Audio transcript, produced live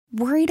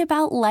Worried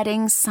about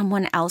letting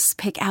someone else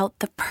pick out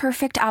the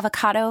perfect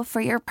avocado for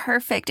your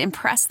perfect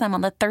impress them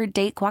on the third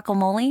date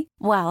guacamole?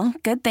 Well,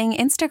 good thing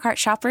Instacart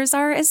shoppers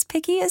are as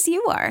picky as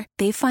you are.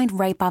 They find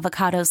ripe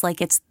avocados like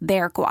it's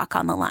their guac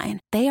on the line.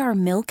 They are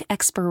milk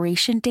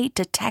expiration date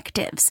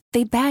detectives.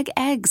 They bag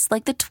eggs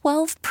like the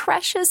 12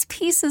 precious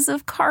pieces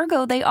of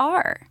cargo they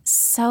are.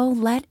 So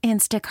let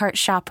Instacart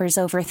shoppers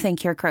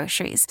overthink your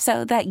groceries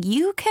so that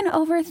you can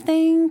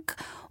overthink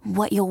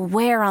what you'll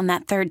wear on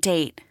that third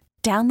date.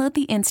 Download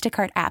the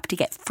Instacart app to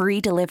get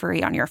free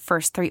delivery on your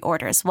first 3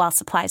 orders while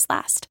supplies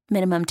last.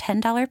 Minimum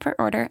 $10 per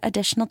order.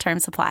 Additional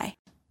terms apply.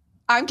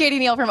 I'm Katie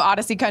Neal from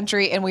Odyssey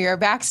Country, and we are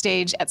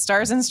backstage at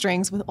Stars and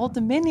Strings with Old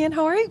Dominion.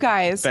 How are you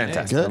guys?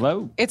 Fantastic.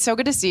 Hello. It's so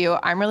good to see you.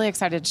 I'm really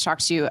excited to talk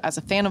to you as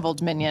a fan of Old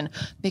Dominion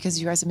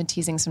because you guys have been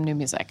teasing some new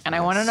music. And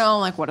I want to know,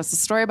 like, what is the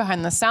story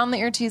behind the sound that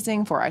you're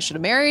teasing for I Should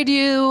Have Married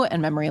You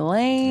and Memory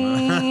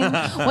Lane?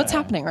 What's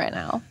happening right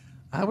now?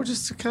 We're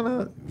just kind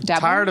of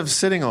tired of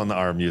sitting on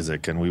our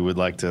music, and we would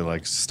like to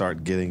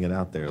start getting it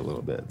out there a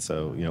little bit.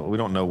 So, we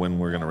don't know when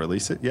we're going to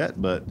release it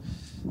yet, but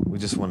we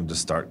just wanted to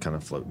start kind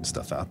of floating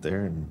stuff out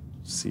there and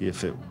see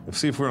if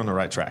we're on the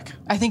right track.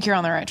 I think you're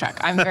on the right track.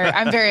 I'm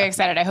very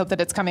excited. I hope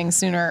that it's coming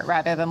sooner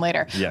rather than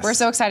later. Yes. We're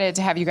so excited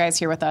to have you guys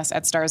here with us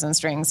at Stars and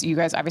Strings. You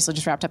guys obviously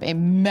just wrapped up a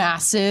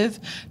massive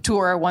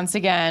tour once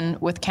again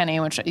with Kenny,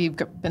 which you've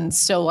been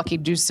so lucky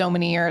to do so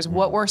many years.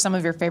 What were some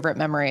of your favorite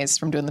memories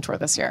from doing the tour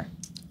this year?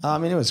 I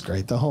mean, it was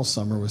great. The whole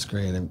summer was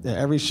great. And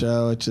every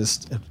show, it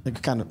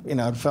kind of,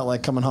 it felt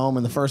like coming home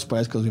in the first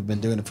place because we've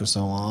been doing it for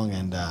so long.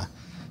 And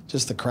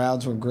just the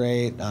crowds were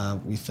great.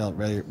 We felt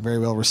very, very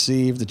well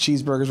received. The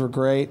cheeseburgers were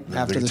great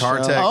after the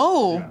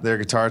show. Their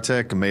guitar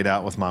tech made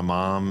out with my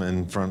mom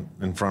in front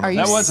of me.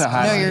 That was a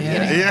highlight. No, you're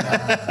kidding.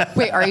 Yeah.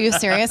 Wait, are you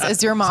serious?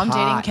 Is your mom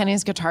dating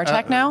Kenny's guitar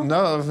tech now?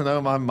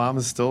 No, my mom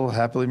is still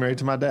happily married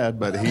to my dad,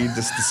 but he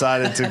just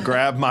decided to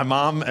grab my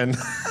mom and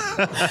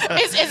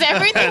Is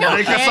everything okay?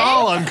 Make us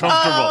all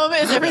uncomfortable.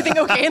 Is everything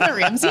okay in the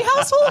Ramsey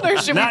household, or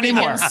should we be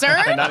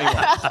concerned? Not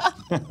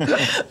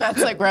anymore. That's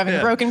like we're having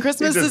a broken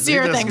Christmas this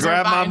year. He just Things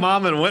grabbed are fine. my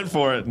mom and went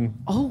for it. And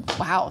Oh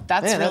wow,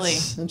 that's really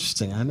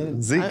interesting. I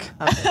didn't. Zeke.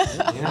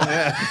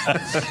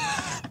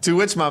 To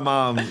which my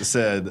mom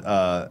said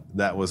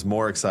that was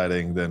more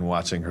exciting than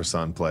watching her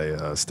son play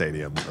a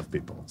stadium of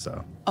people.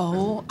 So.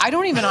 Oh, I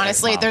don't even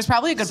honestly. There's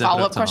probably a good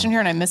follow-up question here,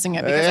 and I'm missing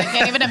it because I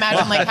can't even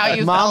imagine how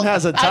you mom felt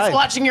has a type. as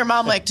watching your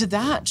mom. Did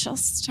that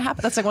just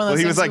happen? That's like one of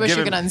those things you wish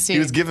you could unsee. He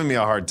was giving me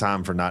a hard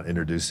time for not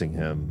introducing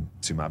him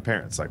to my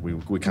parents. Like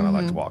we kind of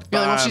like to walk by.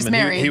 You're like, well, she's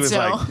married. He was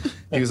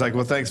like,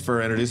 well, thanks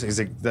for introducing. He's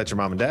like, that's your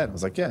mom and dad. I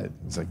was like, yeah.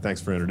 He's like, thanks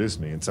for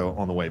introducing me. And so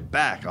on the way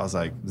back, I was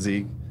like,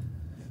 Zeke,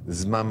 this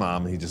is my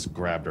mom. And he just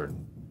grabbed her.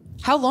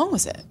 How long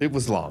was it? It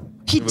was long.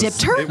 He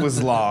dipped her? It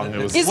was long. It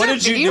was. Is What there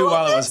did you video do of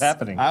while it this? was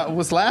happening? I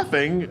was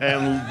laughing,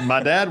 and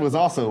my dad was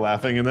also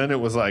laughing, and then it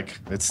was like,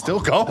 it's still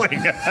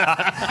going.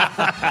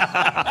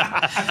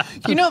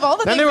 Of all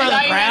the things they were on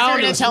that the you guys were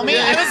ground. going to tell me,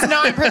 I was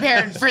not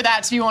prepared for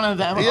that to be one of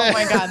them. Oh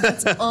my God,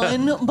 that's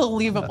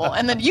unbelievable.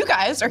 And then you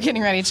guys are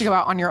getting ready to go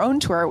out on your own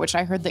tour, which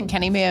I heard that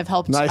Kenny may have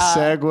helped. Nice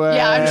segue.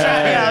 Yeah,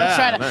 I'm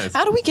trying to. Nice.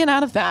 How do we get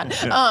out of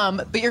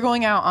that? But you're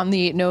going out on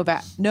the No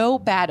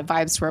Bad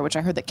Vibes tour, which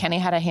I heard that Kenny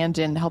had a hand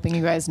in helping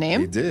you guys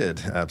name. He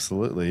did,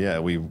 absolutely. Yeah,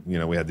 we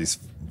had these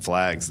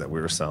flags that we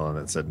were selling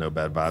that said No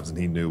Bad Vibes, and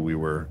he knew we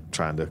were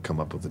trying to come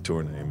up with a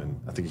tour name, and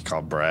I think he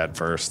called Brad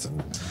first.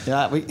 And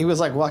Yeah, he was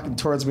like walking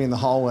towards me in the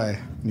hallway,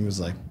 and he was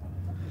like,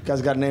 "You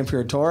guys got a name for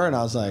your tour?" And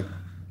I was like,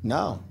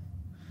 "No."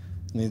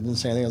 And he didn't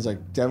say anything. I was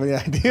like, "Do you have any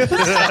ideas?"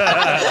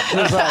 He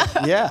was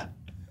like, "Yeah."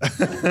 I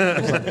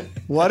was like,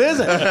 "What is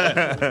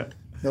it?"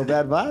 No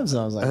Bad Vibes. And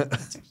I was like,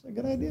 "That's actually a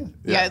good idea."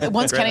 Yeah,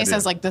 once Great Kenny idea.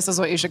 says this is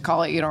what you should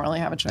call it, you don't really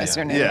have a choice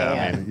or naming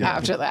it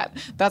after that.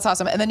 That's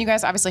awesome. And then you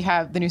guys obviously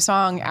have the new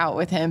song out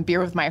with him, Beer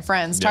with My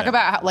Friends. Talk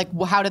about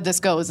how did this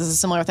go? Is this a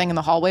similar thing in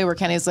the hallway where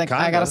Kenny's like,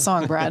 I got a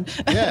song, Brad?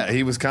 Yeah,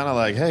 he was kind of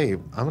like, hey,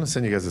 I'm going to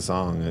send you guys a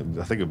song. And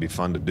I think it would be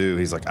fun to do.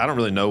 He's like, I don't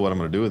really know what I'm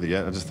going to do with it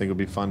yet. I just think it would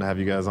be fun to have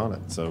you guys on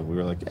it. So we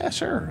were like, yeah,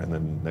 sure. And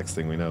then next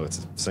thing we know, it's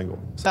a single.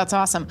 So, That's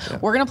awesome. Yeah.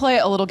 We're going to play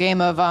a little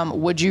game of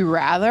Would You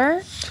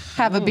Rather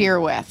Have a Beer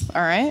With?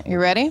 All right, you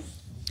ready?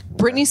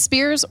 Britney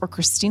Spears or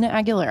Christina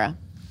Aguilera?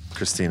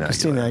 Christina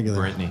Aguilera.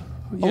 Brittany.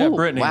 Yeah,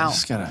 Brittany. Wow.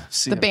 Just gotta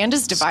see The band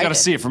is divided. Gotta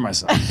see it for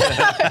myself.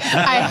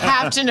 I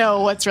have to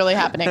know what's really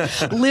happening.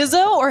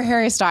 Lizzo or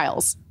Harry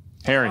Styles?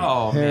 Harry.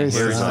 Oh, Harry man.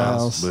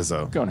 Styles.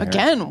 Lizzo. Going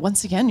Harry.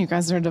 Once again, you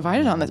guys are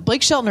divided on this.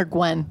 Blake Shelton or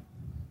Gwen?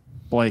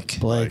 Blake.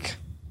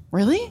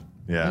 Really?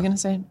 Yeah. You're gonna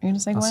say Gwen?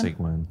 I'll say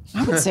Gwen.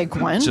 I would say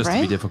Gwen, Just right?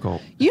 to be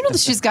difficult. You know that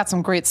she's got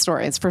some great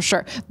stories for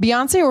sure.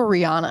 Beyonce or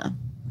Rihanna?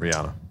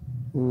 Rihanna.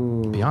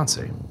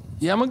 Beyonce.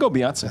 Yeah, I'm gonna go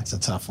Beyonce. That's a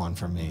tough one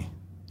for me.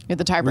 You're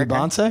the tiebreaker.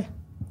 Beyonce?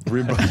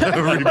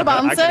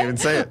 I can't even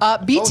say it.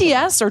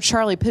 BTS or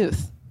Charlie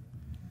Puth?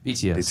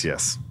 BTS.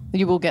 BTS.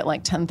 You will get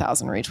like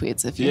 10,000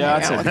 retweets if you Yeah,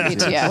 hang out I'd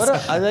with say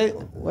BTS.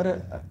 What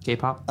are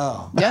K-pop.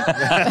 Oh. Yeah.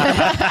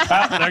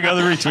 There go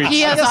the retweets.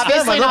 He has I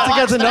obviously love not to get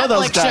watched to the know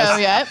those Netflix guys. show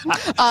yet.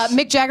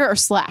 Mick Jagger or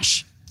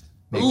Slash?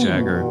 Mick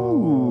Jagger.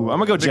 Ooh, I'm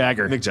gonna go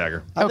Jagger. Mick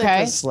Jagger. I think Okay.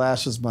 'cause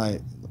Slash is my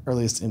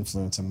earliest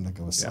influence. I'm gonna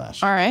go with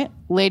Slash. All right.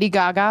 Lady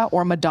Gaga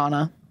or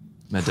Madonna?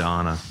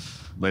 Madonna.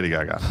 Lady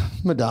Gaga.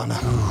 Madonna.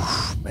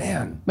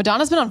 Man,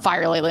 Madonna's been on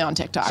fire lately on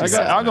TikTok.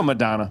 I'll go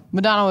Madonna.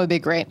 Madonna would be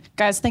great.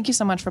 Guys, thank you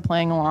so much for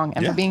playing along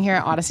and for being here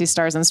at Odyssey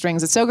Stars and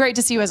Strings. It's so great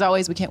to see you as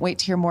always. We can't wait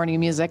to hear more new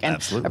music and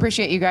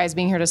appreciate you guys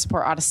being here to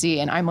support Odyssey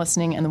and I'm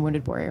Listening and the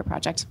Wounded Warrior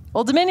Project.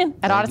 Old Dominion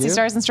at Odyssey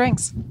Stars and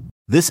Strings.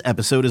 This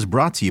episode is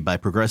brought to you by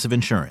Progressive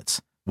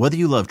Insurance. Whether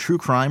you love true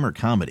crime or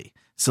comedy,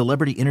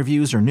 celebrity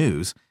interviews or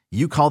news,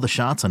 you call the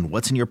shots on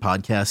what's in your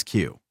podcast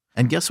queue.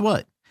 And guess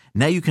what?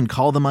 Now you can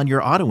call them on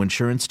your auto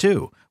insurance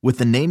too with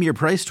the Name Your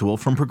Price tool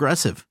from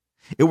Progressive.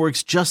 It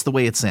works just the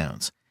way it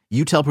sounds.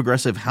 You tell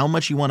Progressive how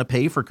much you want to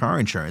pay for car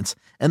insurance,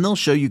 and they'll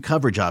show you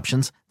coverage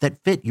options that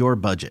fit your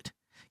budget.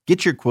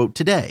 Get your quote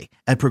today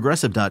at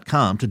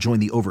Progressive.com to join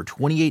the over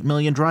 28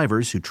 million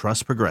drivers who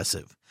trust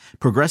Progressive.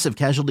 Progressive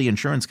Casualty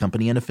Insurance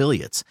Company and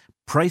Affiliates.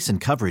 Price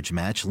and coverage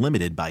match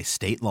limited by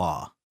state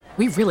law.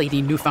 We really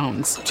need new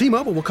phones.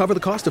 T-Mobile will cover the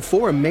cost of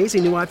 4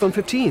 amazing new iPhone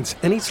 15s,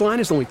 and each line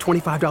is only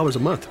 $25 a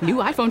month. New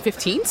iPhone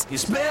 15s?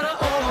 It's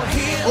better over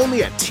here.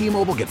 Only at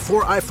T-Mobile, get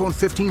 4 iPhone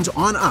 15s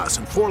on us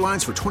and 4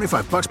 lines for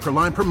 $25 per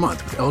line per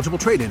month with eligible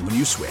trade-in when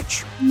you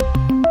switch.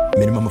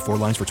 Minimum of 4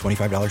 lines for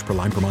 $25 per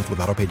line per month with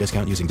autopay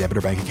discount using debit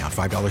or bank account.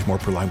 $5 more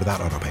per line without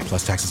autopay,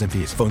 plus taxes and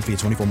fees. Phone fee at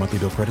 24 monthly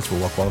bill credits for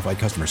well-qualified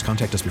customers.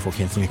 Contact us before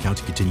canceling account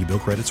to continue bill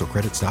credits or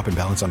credit stop and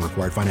balance on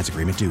required finance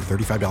agreement due.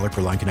 $35 per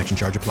line connection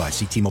charge applies.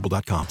 See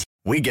T-Mobile.com.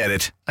 We get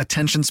it.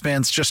 Attention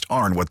spans just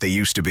aren't what they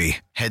used to be.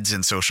 Heads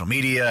in social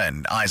media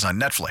and eyes on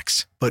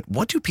Netflix. But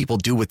what do people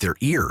do with their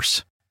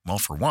ears? Well,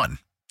 for one,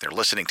 they're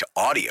listening to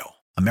audio.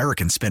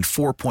 Americans spend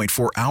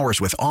 4.4 hours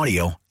with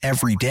audio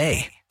every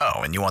day. Oh,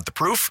 and you want the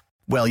proof?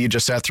 Well, you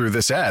just sat through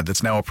this ad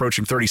that's now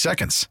approaching 30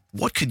 seconds.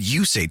 What could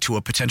you say to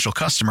a potential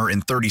customer in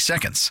 30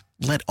 seconds?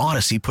 Let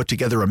Odyssey put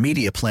together a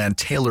media plan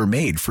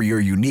tailor-made for your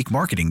unique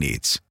marketing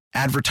needs.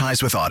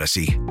 Advertise with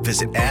Odyssey.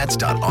 Visit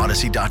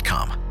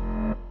ads.odyssey.com.